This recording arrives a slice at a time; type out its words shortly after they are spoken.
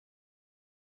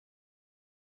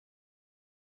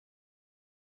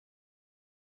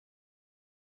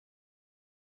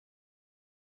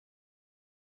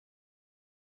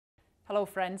Hello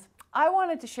friends. I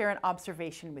wanted to share an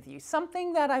observation with you,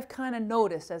 something that I've kind of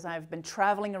noticed as I've been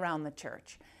traveling around the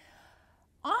church.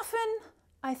 Often,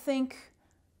 I think,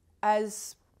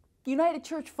 as United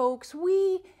Church folks,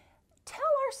 we tell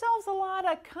ourselves a lot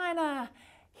of kind of,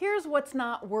 here's what's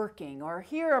not working, or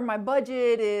here my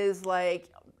budget is like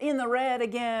in the red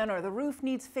again, or the roof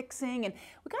needs fixing, and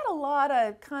we got a lot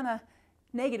of kind of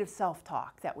negative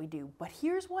self-talk that we do. But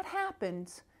here's what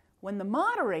happens when the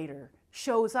moderator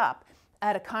shows up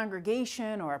at a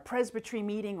congregation or a presbytery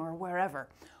meeting or wherever.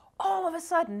 All of a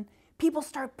sudden, people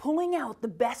start pulling out the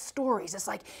best stories. It's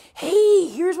like, hey,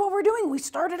 here's what we're doing. We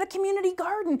started a community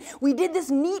garden. We did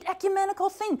this neat ecumenical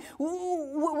thing.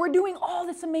 We're doing all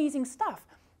this amazing stuff.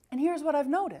 And here's what I've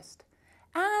noticed.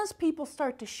 As people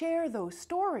start to share those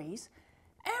stories,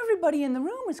 everybody in the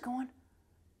room is going,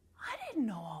 I didn't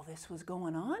know all this was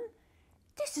going on.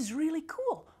 This is really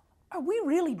cool. Are we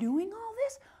really doing all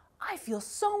this? I feel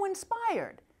so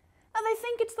inspired. Now they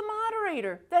think it's the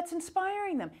moderator that's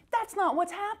inspiring them. That's not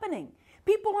what's happening.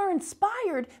 People are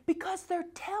inspired because they're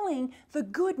telling the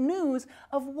good news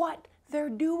of what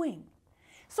they're doing.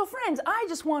 So friends, I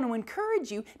just want to encourage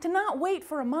you to not wait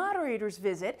for a moderator's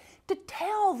visit to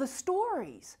tell the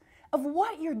stories of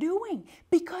what you're doing,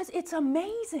 because it's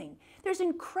amazing. There's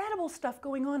incredible stuff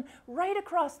going on right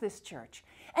across this church.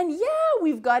 And yeah,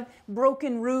 we've got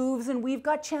broken roofs and we've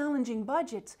got challenging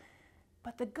budgets,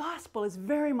 but the gospel is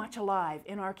very much alive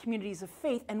in our communities of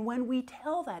faith. And when we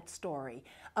tell that story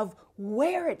of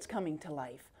where it's coming to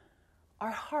life, our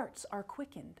hearts are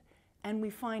quickened and we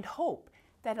find hope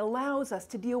that allows us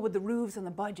to deal with the roofs and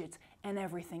the budgets and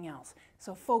everything else.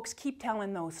 So folks, keep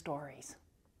telling those stories.